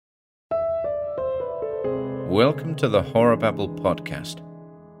Welcome to the Horror Babble podcast.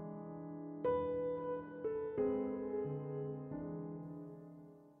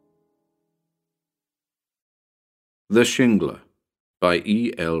 The Shingler by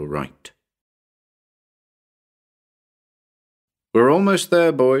E. L. Wright. "We're almost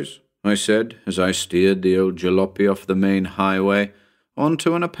there, boys," I said as I steered the old jalopy off the main highway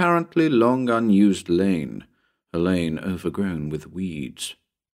onto an apparently long unused lane, a lane overgrown with weeds.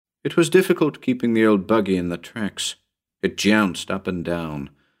 It was difficult keeping the old buggy in the tracks. It jounced up and down,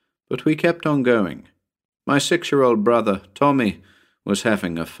 but we kept on going. My 6-year-old brother, Tommy, was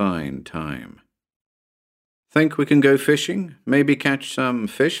having a fine time. "Think we can go fishing? Maybe catch some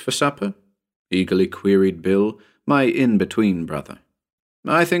fish for supper?" eagerly queried Bill, my in-between brother.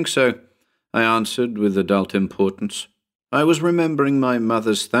 "I think so," I answered with adult importance. I was remembering my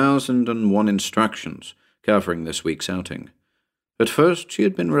mother's 1,001 instructions covering this week's outing. At first she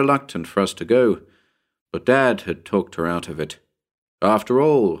had been reluctant for us to go, but Dad had talked her out of it. "After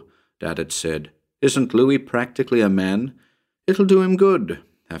all," Dad had said, "isn't Louis practically a man? It'll do him good,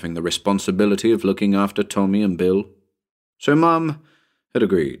 having the responsibility of looking after Tommy and Bill." So Mum had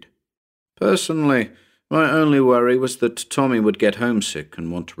agreed. Personally, my only worry was that Tommy would get homesick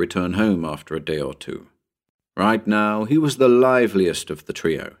and want to return home after a day or two. Right now, he was the liveliest of the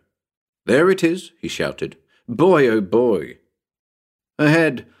trio. "There it is," he shouted. "Boy, oh boy!"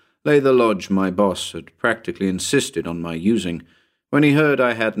 Ahead lay the lodge my boss had practically insisted on my using when he heard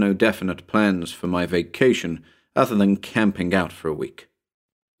I had no definite plans for my vacation other than camping out for a week.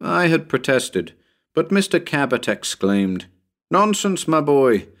 I had protested, but Mr. Cabot exclaimed, "Nonsense, my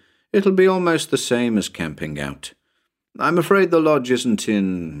boy. It'll be almost the same as camping out. I'm afraid the lodge isn't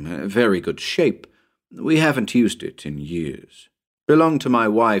in very good shape. We haven't used it in years. Belonged to my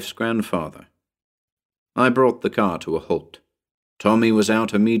wife's grandfather." I brought the car to a halt. Tommy was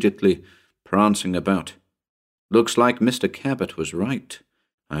out immediately, prancing about. "Looks like Mr. Cabot was right,"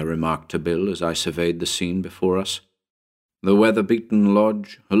 I remarked to Bill as I surveyed the scene before us. The weather-beaten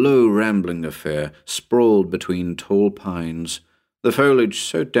lodge, a low rambling affair, sprawled between tall pines, the foliage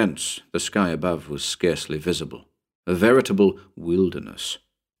so dense the sky above was scarcely visible, a veritable wilderness.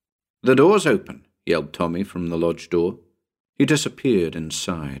 "The door's open," yelled Tommy from the lodge door. He disappeared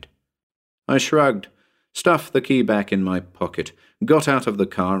inside. I shrugged, stuffed the key back in my pocket, got out of the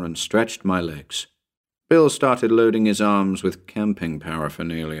car and stretched my legs. Bill started loading his arms with camping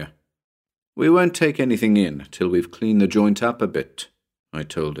paraphernalia. "We won't take anything in till we've cleaned the joint up a bit," I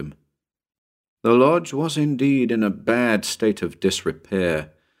told him. The lodge was indeed in a bad state of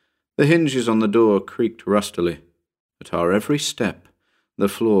disrepair. The hinges on the door creaked rustily. At our every step, the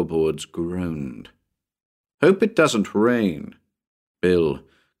floorboards groaned. "Hope it doesn't rain." Bill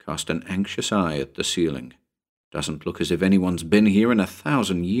cast an anxious eye at the ceiling. "Doesn't look as if anyone's been here in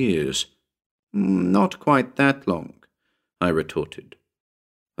 1,000 years. "Not quite that long," I retorted.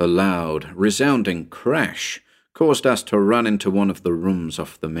 A loud, resounding crash caused us to run into one of the rooms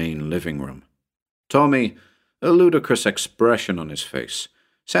off the main living room. Tommy, a ludicrous expression on his face,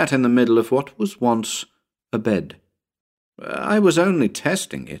 sat in the middle of what was once a bed. "I was only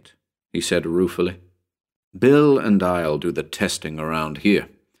testing it," he said ruefully. "Bill and I'll do the testing around here.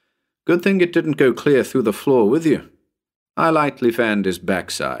 Good thing it didn't go clear through the floor with you." I lightly fanned his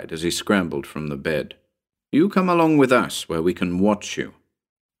backside as he scrambled from the bed. "You come along with us where we can watch you."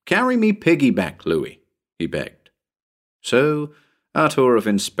 "Carry me piggyback, Louis," he begged. So our tour of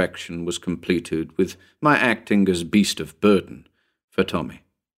inspection was completed with my acting as beast of burden for Tommy.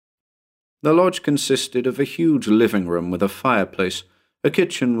 The lodge consisted of a huge living room with a fireplace, a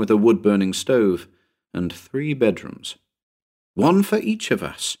kitchen with a wood-burning stove, and 3 bedrooms. "One for each of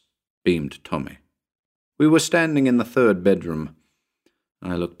us," beamed Tommy. We were standing in the 3rd bedroom.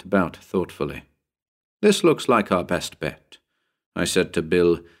 I looked about thoughtfully. "This looks like our best bet," I said to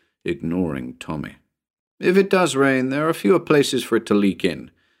Bill, ignoring Tommy. "If it does rain, there are fewer places for it to leak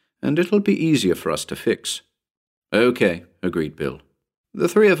in, and it'll be easier for us to fix." "Okay," agreed Bill. "The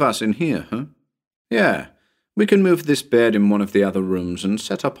 3 of us in here, huh?" "Yeah, we can move this bed in one of the other rooms and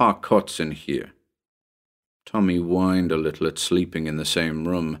set up our cots in here." Tommy whined a little at sleeping in the same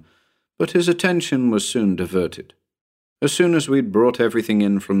room, but his attention was soon diverted. As soon as we'd brought everything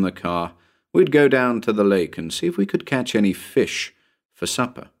in from the car, we'd go down to the lake and see if we could catch any fish for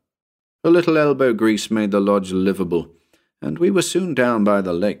supper. A little elbow grease made the lodge livable, and we were soon down by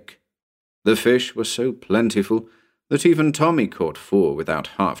the lake. The fish were so plentiful that even Tommy caught 4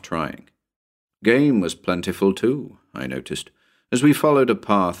 without half trying. Game was plentiful too, I noticed, as we followed a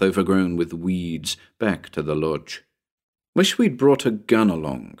path overgrown with weeds back to the lodge. "Wish we'd brought a gun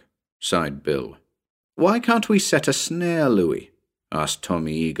along," sighed Bill. "Why can't we set a snare, Louis?" asked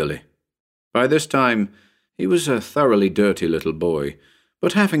Tommy eagerly. By this time, He was a thoroughly dirty little boy,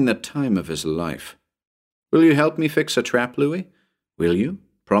 but having the time of his life. "Will you help me fix a trap, Louis? Will you?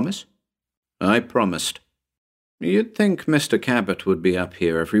 Promise?" I promised. "You'd think Mr. Cabot would be up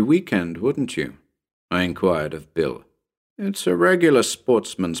here every weekend, wouldn't you?" I inquired of Bill. "It's a regular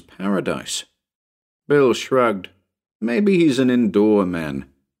sportsman's paradise." Bill shrugged. "Maybe he's an indoor man."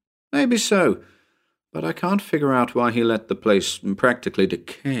 "Maybe so, but I can't figure out why he let the place practically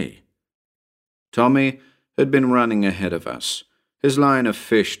decay." Tommy had been running ahead of us, his line of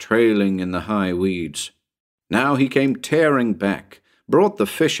fish trailing in the high weeds. Now he came tearing back, brought the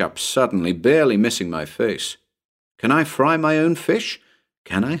fish up suddenly, barely missing my face. "Can I fry my own fish?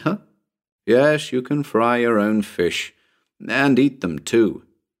 Can I, huh?" "Yes, you can fry your own fish, and eat them too."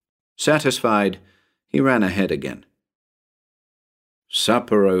 Satisfied, he ran ahead again.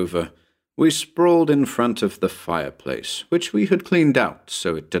 Supper over, we sprawled in front of the fireplace, which we had cleaned out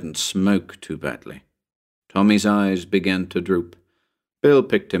so it didn't smoke too badly. Tommy's eyes began to droop. Bill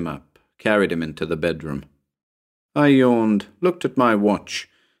picked him up, carried him into the bedroom. I yawned, looked at my watch,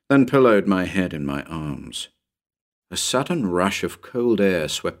 then pillowed my head in my arms. A sudden rush of cold air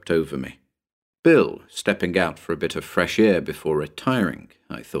swept over me. Bill stepping out for a bit of fresh air before retiring,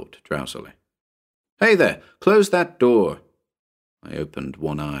 I thought drowsily. "Hey there, close that door." I opened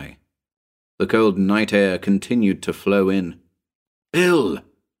one eye. The cold night air continued to flow in. "Bill!"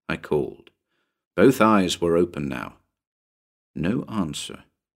 I called. Both eyes were open now. No answer.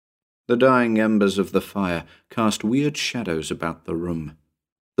 The dying embers of the fire cast weird shadows about the room.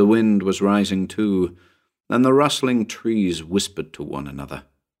 The wind was rising too, and the rustling trees whispered to one another.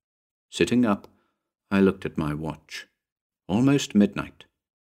 Sitting up, I looked at my watch. Almost midnight.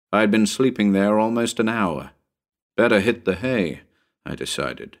 I had been sleeping there almost an hour. Better hit the hay, I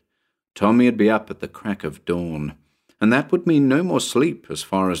decided. Tommy'd be up at the crack of dawn, and that would mean no more sleep as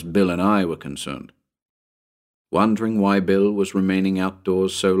far as Bill and I were concerned. Wondering why Bill was remaining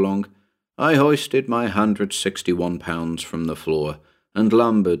outdoors so long, I hoisted my 161 pounds from the floor and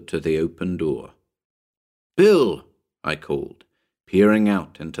lumbered to the open door. "Bill!" I called, peering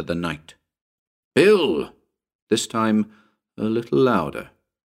out into the night. "Bill!" This time a little louder.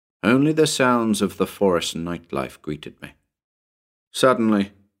 Only the sounds of the forest nightlife greeted me.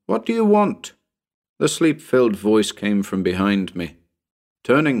 Suddenly, "What do you want?" The sleep-filled voice came from behind me.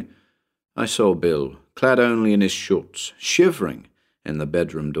 Turning, I saw Bill, clad only in his shorts, shivering in the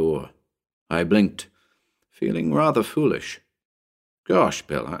bedroom door. I blinked, feeling rather foolish. "Gosh,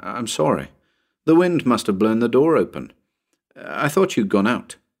 Bill, I'm sorry. The wind must have blown the door open. I thought you'd gone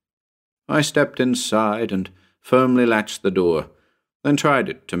out." I stepped inside and firmly latched the door, then tried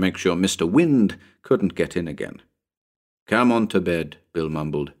it to make sure Mr. Wind couldn't get in again. "Come on to bed," Bill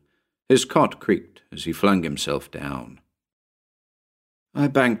mumbled. His cot creaked as he flung himself down. I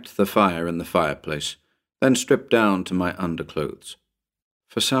banked the fire in the fireplace, then stripped down to my underclothes.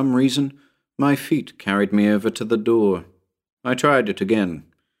 For some reason, my feet carried me over to the door. I tried it again.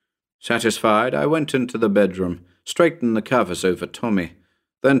 Satisfied, I went into the bedroom, straightened the covers over Tommy,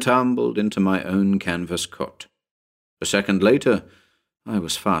 then tumbled into my own canvas cot. A second later, I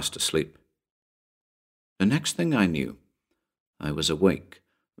was fast asleep. The next thing I knew, I was awake,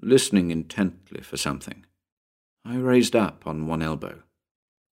 listening intently for something. I raised up on one elbow.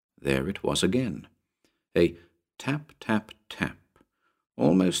 There it was again. A tap, tap, tap,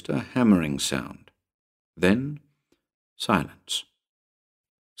 almost a hammering sound. Then silence.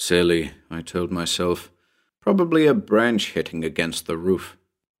 Silly, I told myself. Probably a branch hitting against the roof.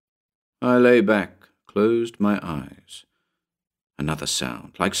 I lay back, closed my eyes. Another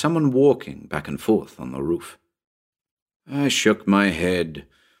sound, like someone walking back and forth on the roof. I shook my head.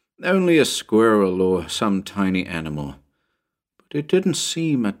 Only a squirrel or some tiny animal. But it didn't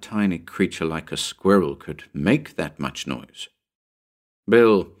seem a tiny creature like a squirrel could make that much noise.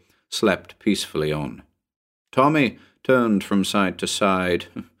 Bill slept peacefully on. Tommy turned from side to side.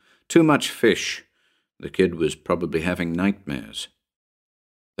 Too much fish. The kid was probably having nightmares.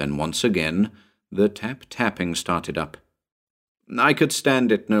 Then once again, the tap-tapping started up. I could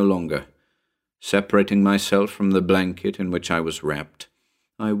stand it no longer. Separating myself from the blanket in which I was wrapped,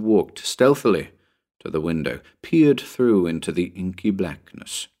 I walked stealthily to the window, peered through into the inky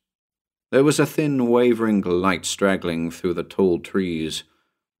blackness. There was a thin, wavering light straggling through the tall trees.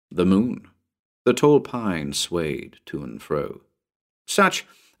 The moon. The tall pines swayed to and fro. Such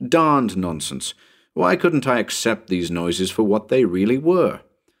darned nonsense. Why couldn't I accept these noises for what they really were?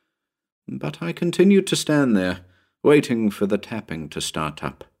 But I continued to stand there, waiting for the tapping to start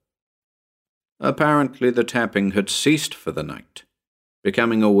up. Apparently the tapping had ceased for the night.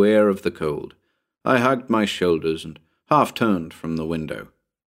 Becoming aware of the cold, I hugged my shoulders and half turned from the window.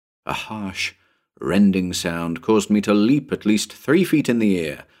 A harsh, rending sound caused me to leap at least 3 feet in the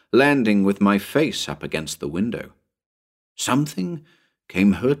air, landing with my face up against the window. Something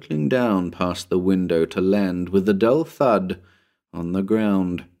came hurtling down past the window to land with a dull thud on the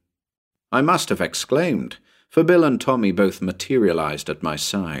ground. I must have exclaimed, for Bill and Tommy both materialized at my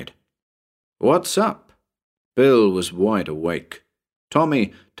side. "What's up?" Bill was wide awake.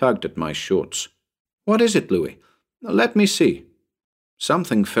 Tommy tugged at my shorts. "What is it, Louis? Let me see."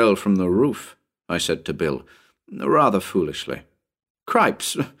 "Something fell from the roof," I said to Bill, rather foolishly.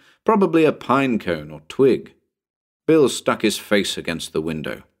 "Cripes, probably a pine cone or twig." Bill stuck his face against the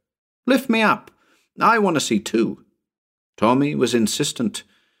window. "Lift me up. I want to see too." Tommy was insistent,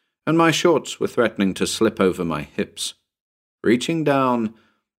 and my shorts were threatening to slip over my hips. Reaching down,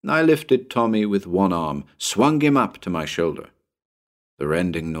 I lifted Tommy with one arm, swung him up to my shoulder. The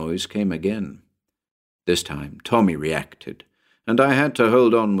rending noise came again. This time Tommy reacted, and I had to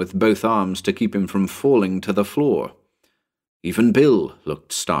hold on with both arms to keep him from falling to the floor. Even Bill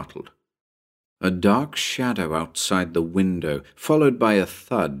looked startled. A dark shadow outside the window, followed by a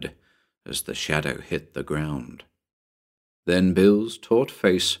thud as the shadow hit the ground. Then Bill's taut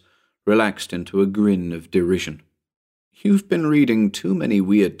face relaxed into a grin of derision. "You've been reading too many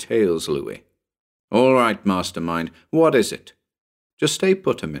weird tales, Louis." "All right, mastermind, what is it?" "Just stay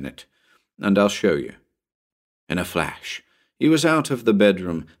put a minute, and I'll show you." In a flash, he was out of the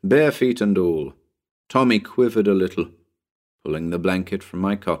bedroom, bare feet and all. Tommy quivered a little. Pulling the blanket from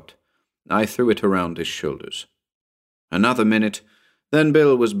my cot, I threw it around his shoulders. Another minute, then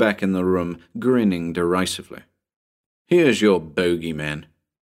Bill was back in the room, grinning derisively. "Here's your bogeyman."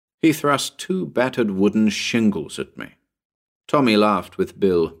 He thrust 2 battered wooden shingles at me. Tommy laughed with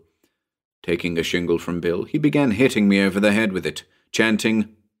Bill. Taking a shingle from Bill, he began hitting me over the head with it,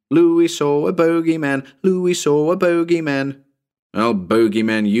 chanting, "Louis saw a bogeyman, Louis saw a bogeyman." "I'll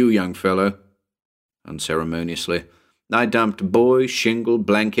bogeyman you, young fellow." Unceremoniously, I dumped boy, shingle,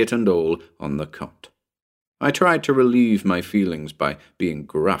 blanket and all on the cot. I tried to relieve my feelings by being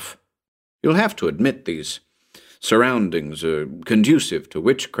gruff. You'll have to admit these surroundings are conducive to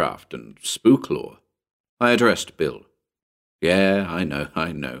witchcraft and spook lore. I addressed Bill. "Yeah,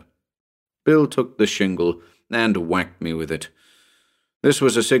 I know. Bill took the shingle and whacked me with it. This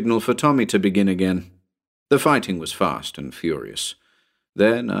was a signal for Tommy to begin again. The fighting was fast and furious.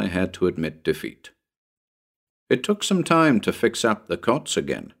 Then I had to admit defeat. It took some time to fix up the cots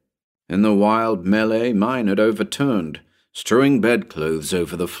again. In the wild melee, mine had overturned, strewing bedclothes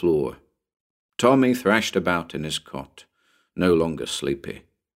over the floor. Tommy thrashed about in his cot, no longer sleepy.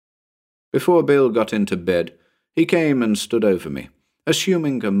 Before Bill got into bed, he came and stood over me,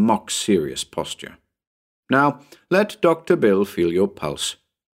 assuming a mock-serious posture. "Now, let Dr. Bill feel your pulse."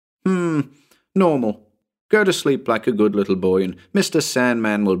 Normal. Go to sleep like a good little boy, and Mr.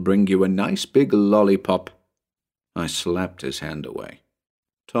 Sandman will bring you a nice big lollipop." I slapped his hand away.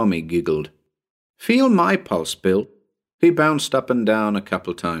 Tommy giggled. "Feel my pulse, Bill." He bounced up and down a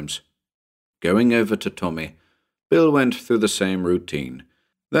couple times. Going over to Tommy, Bill went through the same routine,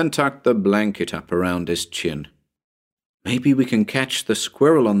 then tucked the blanket up around his chin. "Maybe we can catch the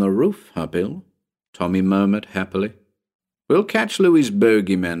squirrel on the roof, huh, Bill?" Tommy murmured happily. "We'll catch Louis's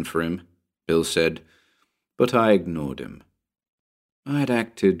bogeyman for him," Bill said, but I ignored him. I'd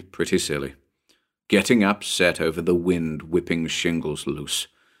acted pretty silly, getting upset over the wind whipping shingles loose.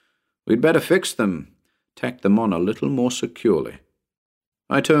 We'd better fix them, tack them on a little more securely.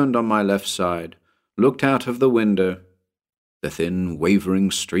 I turned on my left side, looked out of the window. The thin, wavering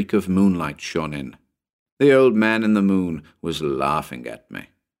streak of moonlight shone in. The old man in the moon was laughing at me.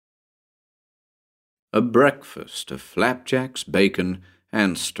 A breakfast of flapjacks, bacon,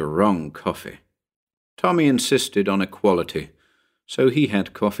 and strong coffee. Tommy insisted on equality, so he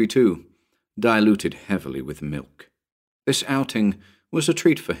had coffee too, diluted heavily with milk. This outing was a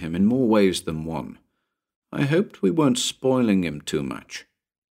treat for him in more ways than one. I hoped we weren't spoiling him too much.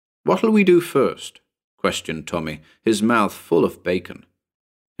 "What'll we do first?" questioned Tommy, his mouth full of bacon.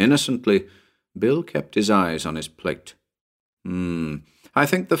 Innocently, Bill kept his eyes on his plate. I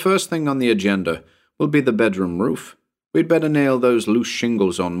think the first thing on the agenda will be the bedroom roof. We'd better nail those loose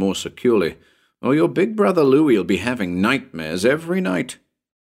shingles on more securely, or your big brother Louis'll be having nightmares every night."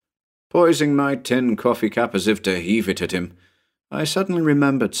 Poising my tin coffee cup as if to heave it at him, I suddenly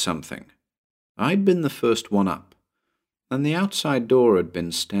remembered something. I'd been the first one up, and the outside door had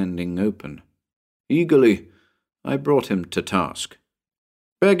been standing open. Eagerly, I brought him to task.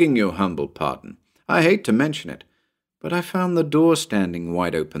 "Begging your humble pardon, I hate to mention it, but I found the door standing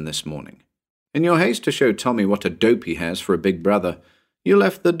wide open this morning. In your haste to show Tommy what a dope he has for a big brother, you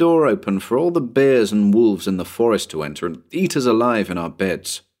left the door open for all the bears and wolves in the forest to enter and eat us alive in our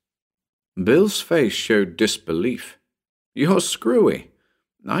beds." Bill's face showed disbelief. "You're screwy.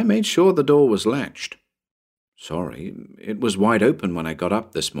 I made sure the door was latched." "Sorry, it was wide open when I got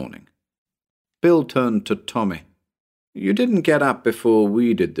up this morning." Bill turned to Tommy. "You didn't get up before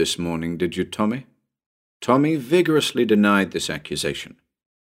we did this morning, did you, Tommy?" Tommy vigorously denied this accusation.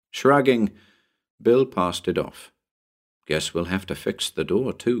 Shrugging, Bill passed it off. "Guess we'll have to fix the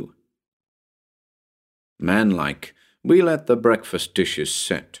door, too." Manlike, we let the breakfast dishes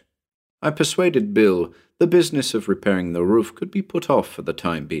set. I persuaded Bill the business of repairing the roof could be put off for the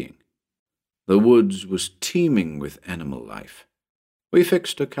time being. The woods was teeming with animal life. We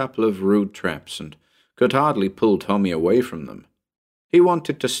fixed a couple of rude traps and could hardly pull Tommy away from them. He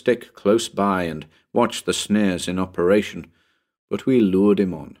wanted to stick close by and watch the snares in operation, but we lured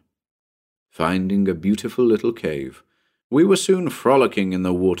him on. Finding a beautiful little cave, we were soon frolicking in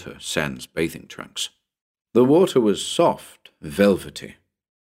the water sans bathing trunks. The water was soft, velvety.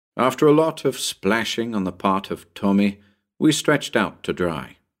 After a lot of splashing on the part of Tommy, we stretched out to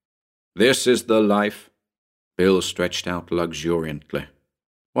dry. "This is the life." Bill stretched out luxuriantly.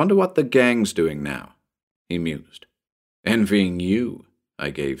 "Wonder what the gang's doing now," he mused. "Envying you," I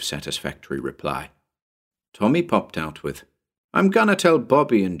gave satisfactory reply. Tommy popped out with, "I'm gonna tell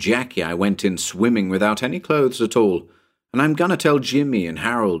Bobby and Jackie I went in swimming without any clothes at all, and I'm gonna tell Jimmy and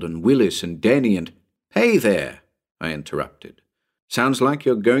Harold and Willis and Denny and—" "Hey there," I interrupted. "Sounds like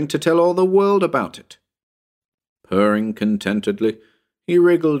you're going to tell all the world about it." Purring contentedly, he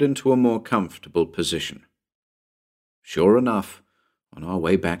wriggled into a more comfortable position. Sure enough, on our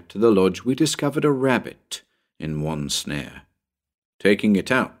way back to the lodge we discovered a rabbit in one snare. Taking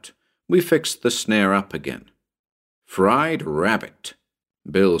it out, we fixed the snare up again. Fried rabbit.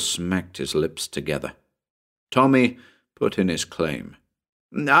 Bill smacked his lips together. Tommy put in his claim.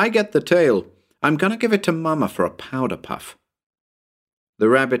 "I get the tail. I'm going to give it to Mama for a powder puff." The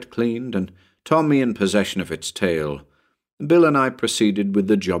rabbit cleaned, and Tommy in possession of its tail, Bill and I proceeded with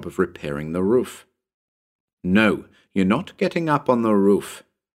the job of repairing the roof. "No, you're not getting up on the roof."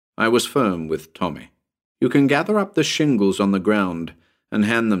 I was firm with Tommy. "You can gather up the shingles on the ground and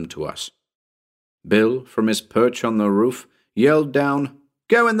hand them to us." Bill, from his perch on the roof, yelled down,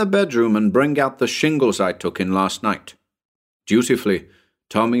 "Go in the bedroom and bring out the shingles I took in last night." Dutifully,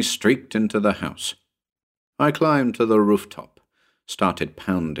 Tommy streaked into the house. I climbed to the rooftop, started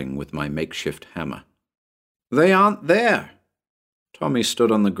pounding with my makeshift hammer. "They aren't there." Tommy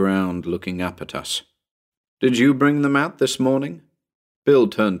stood on the ground looking up at us. "Did you bring them out this morning?" Bill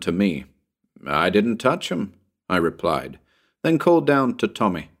turned to me. "I didn't touch 'em," I replied, then called down to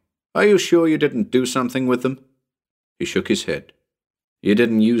Tommy. "Are you sure you didn't do something with them?" He shook his head. "You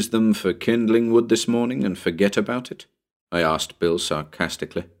didn't use them for kindling wood this morning and forget about it?" I asked Bill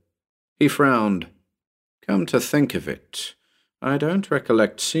sarcastically. He frowned. "Come to think of it, I don't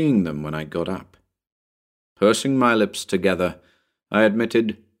recollect seeing them when I got up." Pursing my lips together, I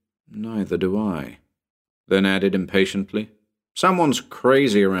admitted, "Neither do I." Then added impatiently, "Someone's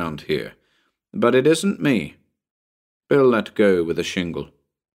crazy around here, but it isn't me." Bill let go with a shingle.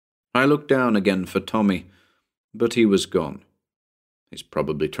 I looked down again for Tommy, but he was gone. "He's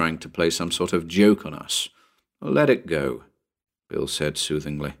probably trying to play some sort of joke on us. Let it go," Bill said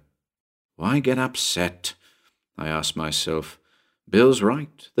soothingly. Why get upset? I asked myself. Bill's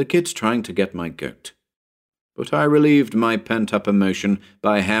right, the kid's trying to get my goat. But I relieved my pent-up emotion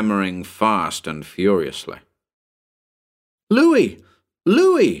by hammering fast and furiously. "Louis!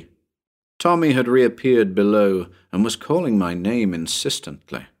 Louis!" Tommy had reappeared below and was calling my name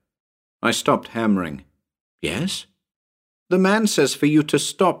insistently. I stopped hammering. "Yes?" "The man says for you to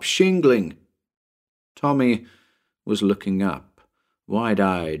stop shingling." Tommy was looking up,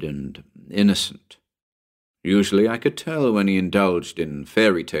 wide-eyed and innocent. Usually I could tell when he indulged in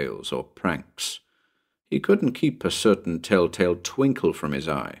fairy tales or pranks. He couldn't keep a certain telltale twinkle from his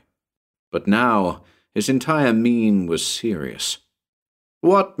eye. But now his entire mien was serious.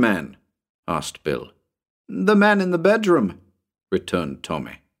 "What man?" asked Bill. "The man in the bedroom," returned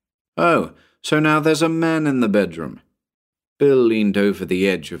Tommy. "Oh, so now there's a man in the bedroom." Bill leaned over the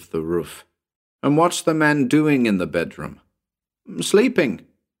edge of the roof. "And what's the man doing in the bedroom?" "Sleeping."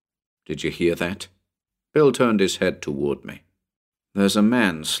 "Did you hear that?" Bill turned his head toward me. "There's a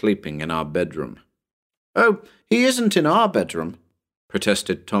man sleeping in our bedroom." "Oh, he isn't in our bedroom,"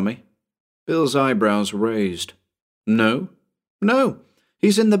 protested Tommy. Bill's eyebrows raised. "No? No,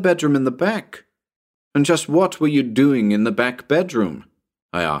 he's in the bedroom in the back." "And just what were you doing in the back bedroom?"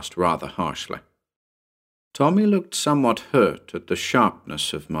 I asked rather harshly. Tommy looked somewhat hurt at the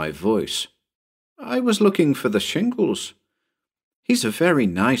sharpness of my voice. "I was looking for the shingles. He's a very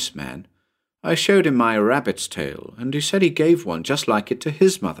nice man. I showed him my rabbit's tail, and he said he gave one just like it to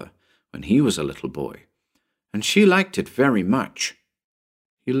his mother when he was a little boy, and she liked it very much."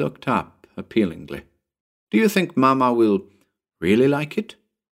 He looked up appealingly. "Do you think Mama will really like it?"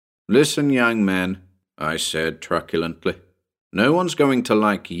 "Listen, young man," I said truculently. "No one's going to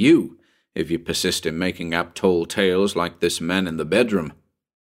like you if you persist in making up tall tales like this man in the bedroom."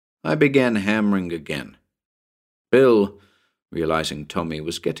 I began hammering again. Bill, realizing Tommy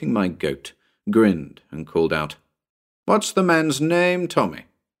was getting my goat, grinned and called out, "What's the man's name, Tommy?"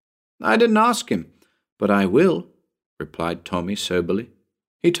 "I didn't ask him, but I will," replied Tommy soberly.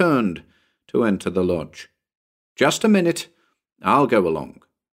 He turned to enter the lodge. "Just a minute. I'll go along."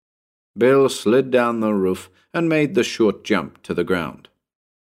 Bill slid down the roof and made the short jump to the ground.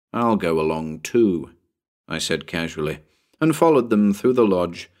 "I'll go along too," I said casually, and followed them through the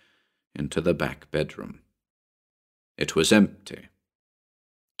lodge into the back bedroom. It was empty.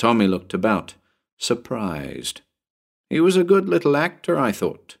 Tommy looked about, surprised. He was a good little actor, I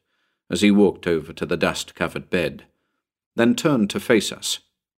thought, as he walked over to the dust-covered bed, then turned to face us.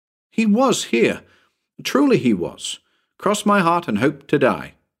 "He was here. Truly he was. Cross my heart and hope to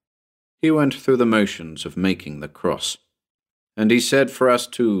die." He went through the motions of making the cross. "And he said for us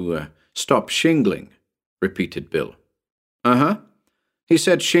to stop shingling," repeated Bill. "Uh-huh. He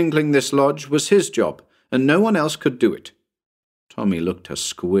said shingling this lodge was his job, and no one else could do it." Tommy looked her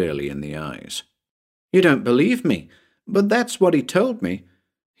squarely in the eyes. "You don't believe me, but that's what he told me.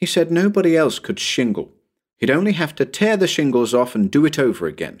 He said nobody else could shingle. He'd only have to tear the shingles off and do it over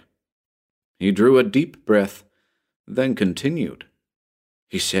again." He drew a deep breath, then continued.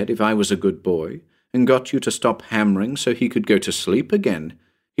 "He said if I was a good boy and got you to stop hammering so he could go to sleep again,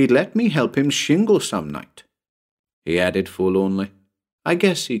 he'd let me help him shingle some night." He added forlornly, "I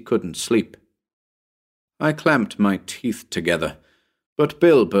guess he couldn't sleep." I clamped my teeth together, but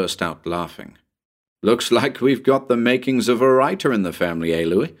Bill burst out laughing. "Looks like we've got the makings of a writer in the family, eh,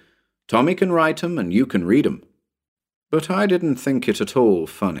 Louis? Tommy can write 'em and you can read 'em." But I didn't think it at all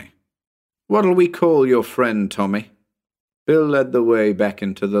funny. "What'll we call your friend, Tommy?" Bill led the way back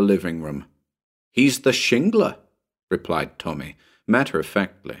into the living room. "He's the Shingler," replied Tommy,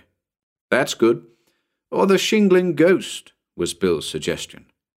 matter-of-factly. "That's good. Or the shingling ghost," was Bill's suggestion.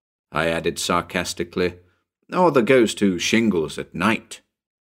 I added sarcastically, "or the ghost who shingles at night."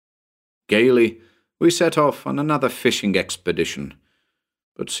 Gaily, we set off on another fishing expedition,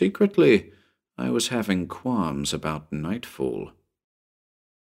 but secretly I was having qualms about nightfall.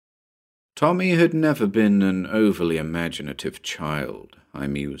 Tommy had never been an overly imaginative child, I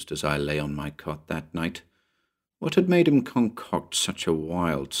mused as I lay on my cot that night. What had made him concoct such a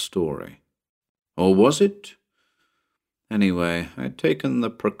wild story? Or was it? Anyway, I'd taken the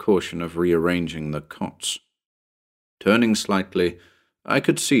precaution of rearranging the cots. Turning slightly, I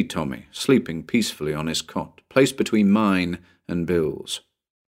could see Tommy sleeping peacefully on his cot, placed between mine and Bill's.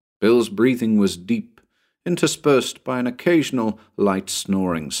 Bill's breathing was deep, interspersed by an occasional light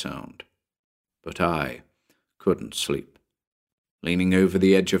snoring sound. But I couldn't sleep. Leaning over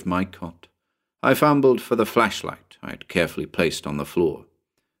the edge of my cot, I fumbled for the flashlight I had carefully placed on the floor.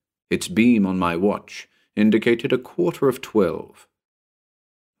 Its beam on my watch indicated 11:15.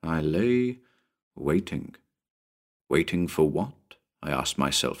 I lay waiting. Waiting for what? I asked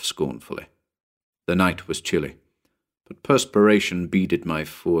myself scornfully. The night was chilly, but perspiration beaded my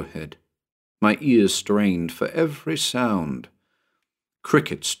forehead. My ears strained for every sound.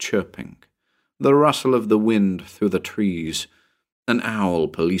 Crickets chirping, the rustle of the wind through the trees, an owl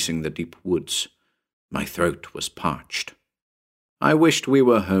policing the deep woods. My throat was parched. I wished we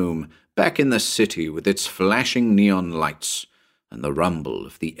were home, back in the city with its flashing neon lights and the rumble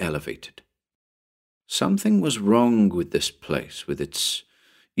of the elevated. Something was wrong with this place, with its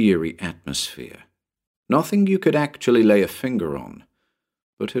eerie atmosphere. Nothing you could actually lay a finger on,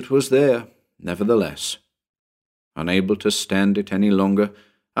 but it was there, nevertheless. Unable to stand it any longer,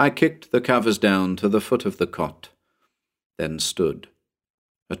 I kicked the covers down to the foot of the cot, then stood.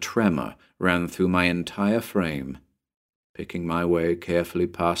 A tremor ran through my entire frame. Picking my way carefully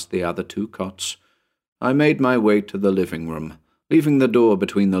past the other two cots, I made my way to the living room, leaving the door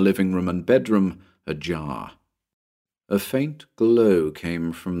between the living room and bedroom ajar. A faint glow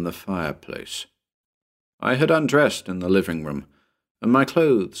came from the fireplace. I had undressed in the living room, and my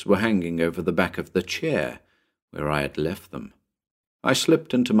clothes were hanging over the back of the chair where I had left them. I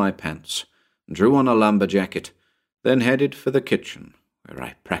slipped into my pants, drew on a lumber jacket, then headed for the kitchen, where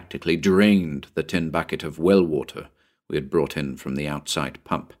I practically drained the tin bucket of well water we had brought in from the outside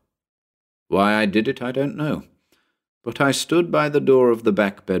pump. Why I did it I don't know, but I stood by the door of the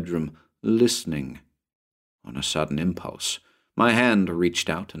back bedroom, listening. On a sudden impulse, my hand reached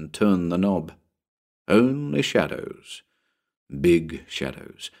out and turned the knob. Only shadows. Big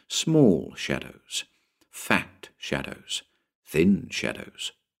shadows, small shadows, fat shadows, thin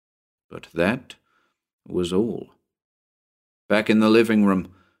shadows. But that was all. Back in the living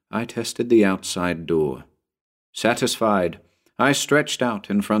room, I tested the outside door. Satisfied, I stretched out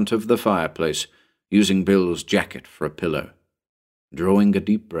in front of the fireplace, using Bill's jacket for a pillow. Drawing a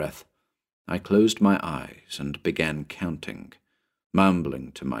deep breath, I closed my eyes and began counting,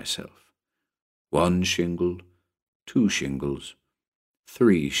 mumbling to myself. 1 shingle, 2 shingles,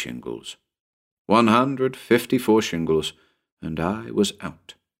 3 shingles, 154 shingles, and I was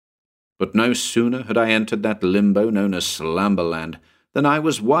out. But no sooner had I entered that limbo known as Slumberland than I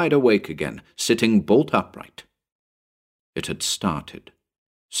was wide awake again, sitting bolt upright. It had started.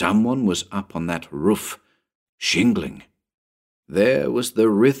 Someone was up on that roof, shingling. There was the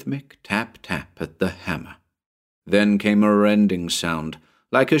rhythmic tap-tap at the hammer. Then came a rending sound,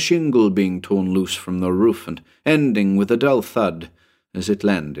 like a shingle being torn loose from the roof and ending with a dull thud as it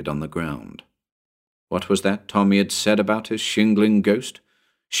landed on the ground. What was that Tommy had said about his shingling ghost?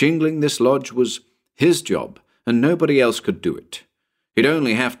 Shingling this lodge was his job, and nobody else could do it. He'd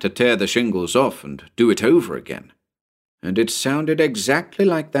only have to tear the shingles off and do it over again. And it sounded exactly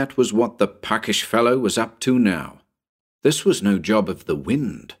like that was what the puckish fellow was up to now. This was no job of the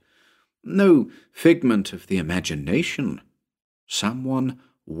wind, no figment of the imagination. Someone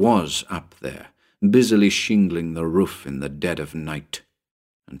was up there, busily shingling the roof in the dead of night.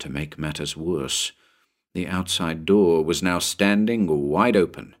 And to make matters worse, the outside door was now standing wide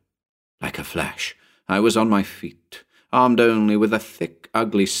open. Like a flash, I was on my feet, armed only with a thick,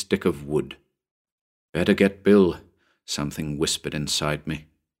 ugly stick of wood. "Better get Bill," something whispered inside me.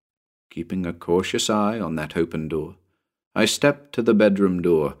 Keeping a cautious eye on that open door, I stepped to the bedroom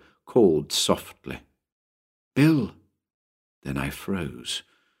door, called softly, "Bill!" Then I froze,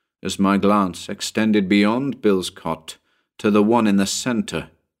 as my glance extended beyond Bill's cot to the one in the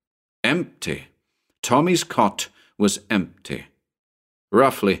center. Empty! Tommy's cot was empty.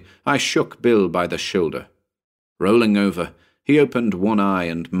 Roughly, I shook Bill by the shoulder. Rolling over, he opened one eye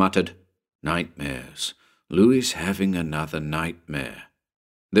and muttered, "Nightmares. Louis having another nightmare."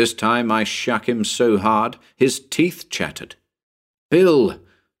 This time I shook him so hard his teeth chattered. "Bill,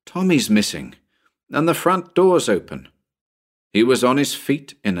 Tommy's missing, and the front door's open." He was on his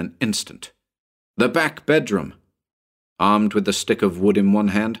feet in an instant. The back bedroom. Armed with the stick of wood in one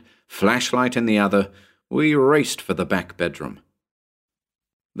hand, flashlight in the other, we raced for the back bedroom.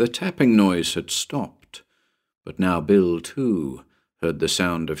 The tapping noise had stopped, but now Bill, too, heard the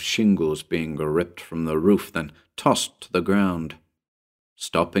sound of shingles being ripped from the roof, then tossed to the ground.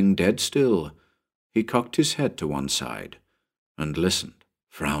 Stopping dead still, he cocked his head to one side and listened,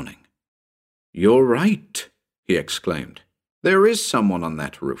 frowning. "You're right," he exclaimed. "There is someone on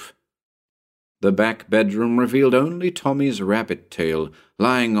that roof." The back bedroom revealed only Tommy's rabbit tail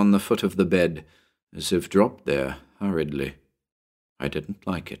lying on the foot of the bed, as if dropped there hurriedly. I didn't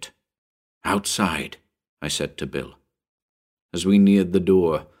like it. "Outside," I said to Bill. As we neared the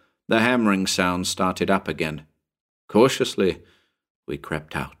door, the hammering sound started up again. Cautiously, we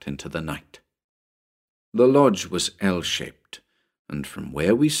crept out into the night. The lodge was L-shaped, and from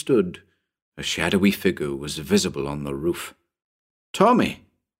where we stood, a shadowy figure was visible on the roof. Tommy!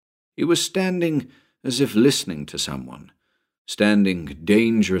 He was standing as if listening to someone, standing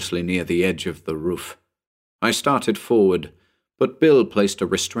dangerously near the edge of the roof. I started forward, but Bill placed a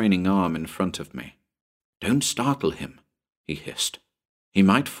restraining arm in front of me. "Don't startle him," he hissed. "He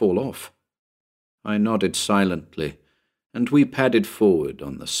might fall off." I nodded silently, and we padded forward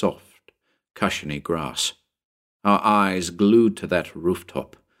on the soft, cushiony grass. Our eyes glued to that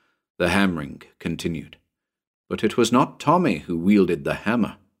rooftop. The hammering continued. But it was not Tommy who wielded the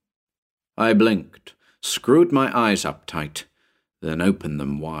hammer. I blinked, screwed my eyes up tight, then opened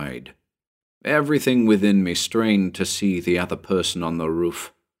them wide. Everything within me strained to see the other person on the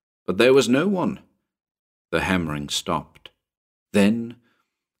roof, but there was no one. The hammering stopped. Then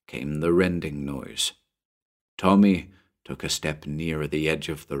came the rending noise. Tommy took a step nearer the edge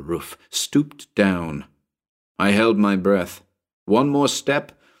of the roof, stooped down. I held my breath. One more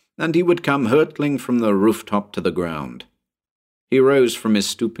step, and he would come hurtling from the rooftop to the ground. He rose from his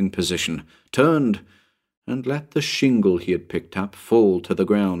stooping position, turned, and let the shingle he had picked up fall to the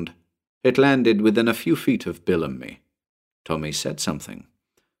ground. It landed within a few feet of Bill and me. Tommy said something,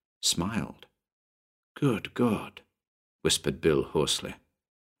 smiled. "Good God," whispered Bill hoarsely.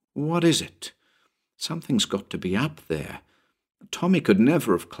 "What is it? Something's got to be up there. Tommy could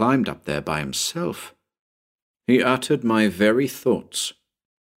never have climbed up there by himself." He uttered my very thoughts.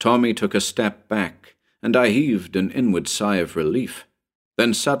 Tommy took a step back, and I heaved an inward sigh of relief.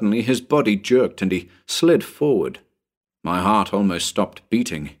 Then suddenly his body jerked and he slid forward. My heart almost stopped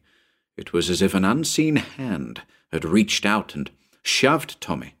beating. It was as if an unseen hand had reached out and shoved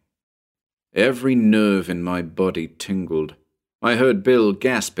Tommy. Every nerve in my body tingled. I heard Bill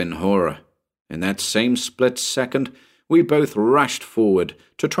gasp in horror. In that same split second, we both rushed forward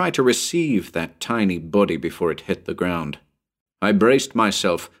to try to receive that tiny body before it hit the ground. I braced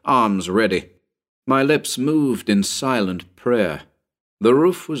myself, arms ready. My lips moved in silent prayer. The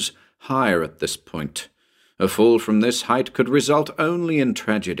roof was higher at this point. A fall from this height could result only in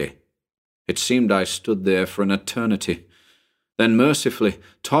tragedy. It seemed I stood there for an eternity. Then mercifully,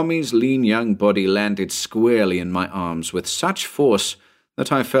 Tommy's lean young body landed squarely in my arms with such force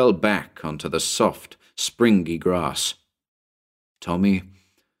that I fell back onto the soft, springy grass. Tommy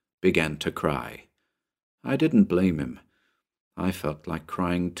began to cry. I didn't blame him. I felt like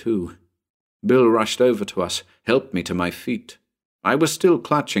crying too. Bill rushed over to us, helped me to my feet. I was still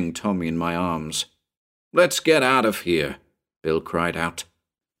clutching Tommy in my arms. "Let's get out of here," Bill cried out.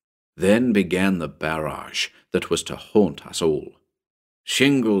 Then began the barrage that was to haunt us all.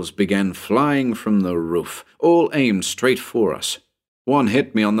 Shingles began flying from the roof, all aimed straight for us. One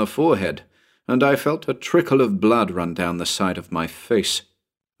hit me on the forehead, and I felt a trickle of blood run down the side of my face.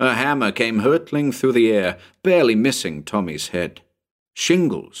 A hammer came hurtling through the air, barely missing Tommy's head.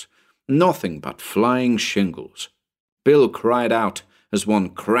 Shingles, nothing but flying shingles. Bill cried out as one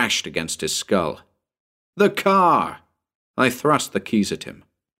crashed against his skull. "The car!" I thrust the keys at him.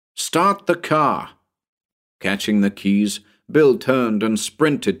 "Start the car!" Catching the keys, Bill turned and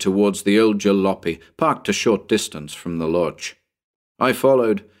sprinted towards the old jalopy, parked a short distance from the lodge. I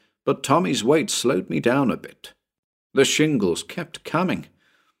followed, but Tommy's weight slowed me down a bit. The shingles kept coming.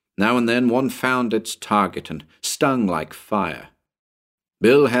 Now and then one found its target and stung like fire.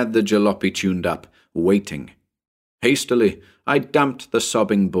 Bill had the jalopy tuned up, waiting. Hastily, I dumped the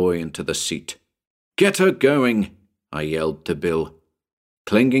sobbing boy into the seat. "Get her going!" I yelled to Bill.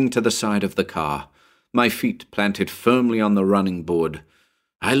 Clinging to the side of the car, my feet planted firmly on the running board,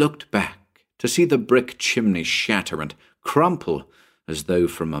 I looked back to see the brick chimney shatter and crumple as though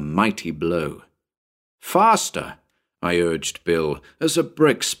from a mighty blow. "Faster!" I urged Bill, as a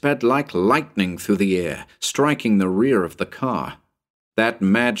brick sped like lightning through the air, striking the rear of the car. That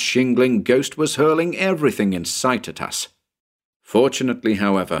mad shingling ghost was hurling everything in sight at us. Fortunately,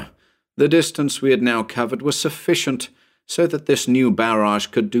 however, the distance we had now covered was sufficient so that this new barrage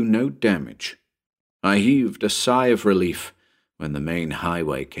could do no damage. I heaved a sigh of relief when the main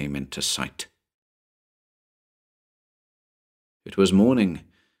highway came into sight. It was morning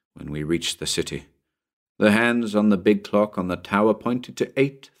when we reached the city. The hands on the big clock on the tower pointed to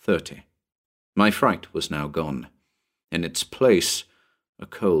 8:30. My fright was now gone. In its place, a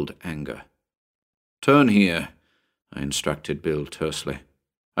cold anger. "Turn here," I instructed Bill tersely.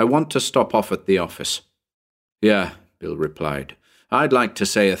 "I want to stop off at the office." "Yeah," Bill replied. "I'd like to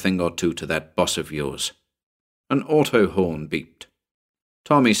say a thing or two to that boss of yours." An auto horn beeped.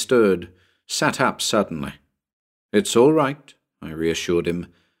 Tommy stirred, sat up suddenly. "It's all right," I reassured him,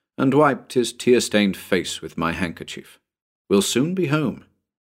 and wiped his tear-stained face with my handkerchief. "We'll soon be home."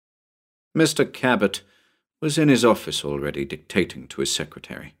 Mr. Cabot was in his office already, dictating to his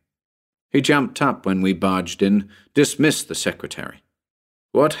secretary. He jumped up when we barged in, dismissed the secretary.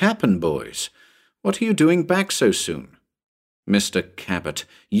 "What happened, boys? What are you doing back so soon?" "Mr. Cabot,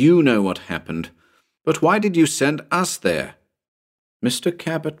 you know what happened. But why did you send us there?" Mr.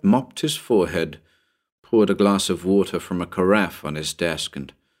 Cabot mopped his forehead, poured a glass of water from a carafe on his desk,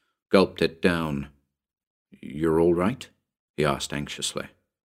 and gulped it down. "You're all right?" he asked anxiously.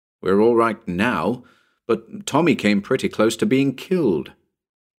 "We're all right now, but Tommy came pretty close to being killed."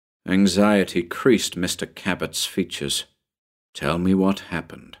 Anxiety creased Mr. Cabot's features. "Tell me what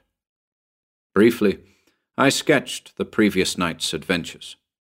happened." Briefly, I sketched the previous night's adventures.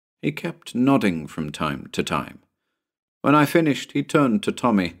 He kept nodding from time to time. When I finished, he turned to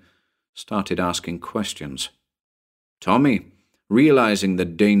Tommy, started asking questions. Tommy, realizing the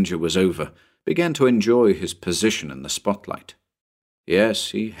danger was over, began to enjoy his position in the spotlight.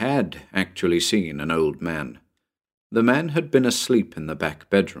 Yes, he had actually seen an old man. The man had been asleep in the back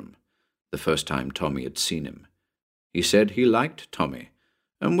bedroom, the first time Tommy had seen him. He said he liked Tommy,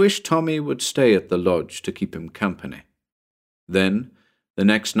 and wished Tommy would stay at the lodge to keep him company. Then, the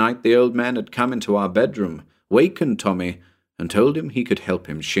next night the old man had come into our bedroom, wakened Tommy, and told him he could help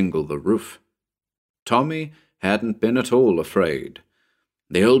him shingle the roof. Tommy hadn't been at all afraid.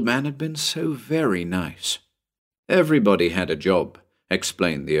 The old man had been so very nice. Everybody had a job,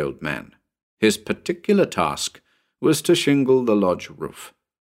 explained the old man. His particular task was to shingle the lodge roof.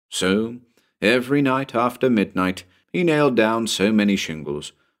 So, every night after midnight, he nailed down so many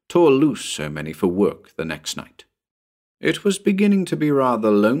shingles, tore loose so many for work the next night. It was beginning to be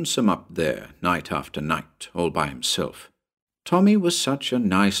rather lonesome up there, night after night, all by himself. Tommy was such a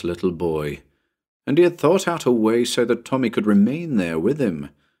nice little boy, and he had thought out a way so that Tommy could remain there with him.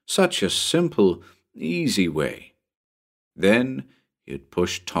 Such a simple, easy way. Then he had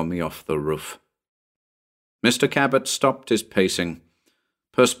pushed Tommy off the roof. Mr. Cabot stopped his pacing.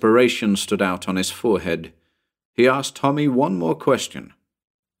 Perspiration stood out on his forehead. He asked Tommy one more question.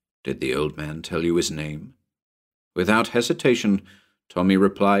 "Did the old man tell you his name?" Without hesitation, Tommy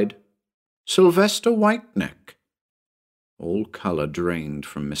replied, "Sylvester Whiteneck." All colour drained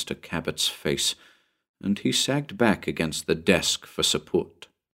from Mr. Cabot's face, and he sagged back against the desk for support.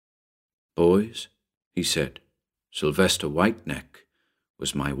 "Boys," he said, "Sylvester Whiteneck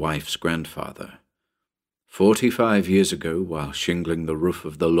was my wife's grandfather. 45 years ago, while shingling the roof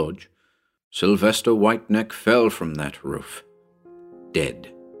of the lodge, Sylvester Whiteneck fell from that roof,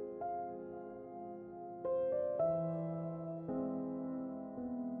 dead."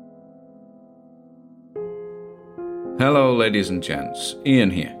 Hello, ladies and gents, Ian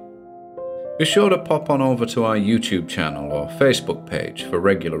here. Be sure to pop on over to our YouTube channel or Facebook page for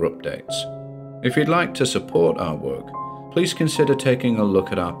regular updates. If you'd like to support our work, please consider taking a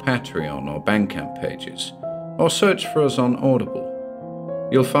look at our Patreon or Bandcamp pages, or search for us on Audible.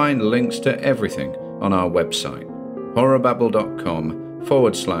 You'll find links to everything on our website,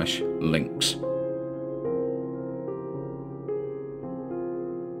 horrorbabble.com/links.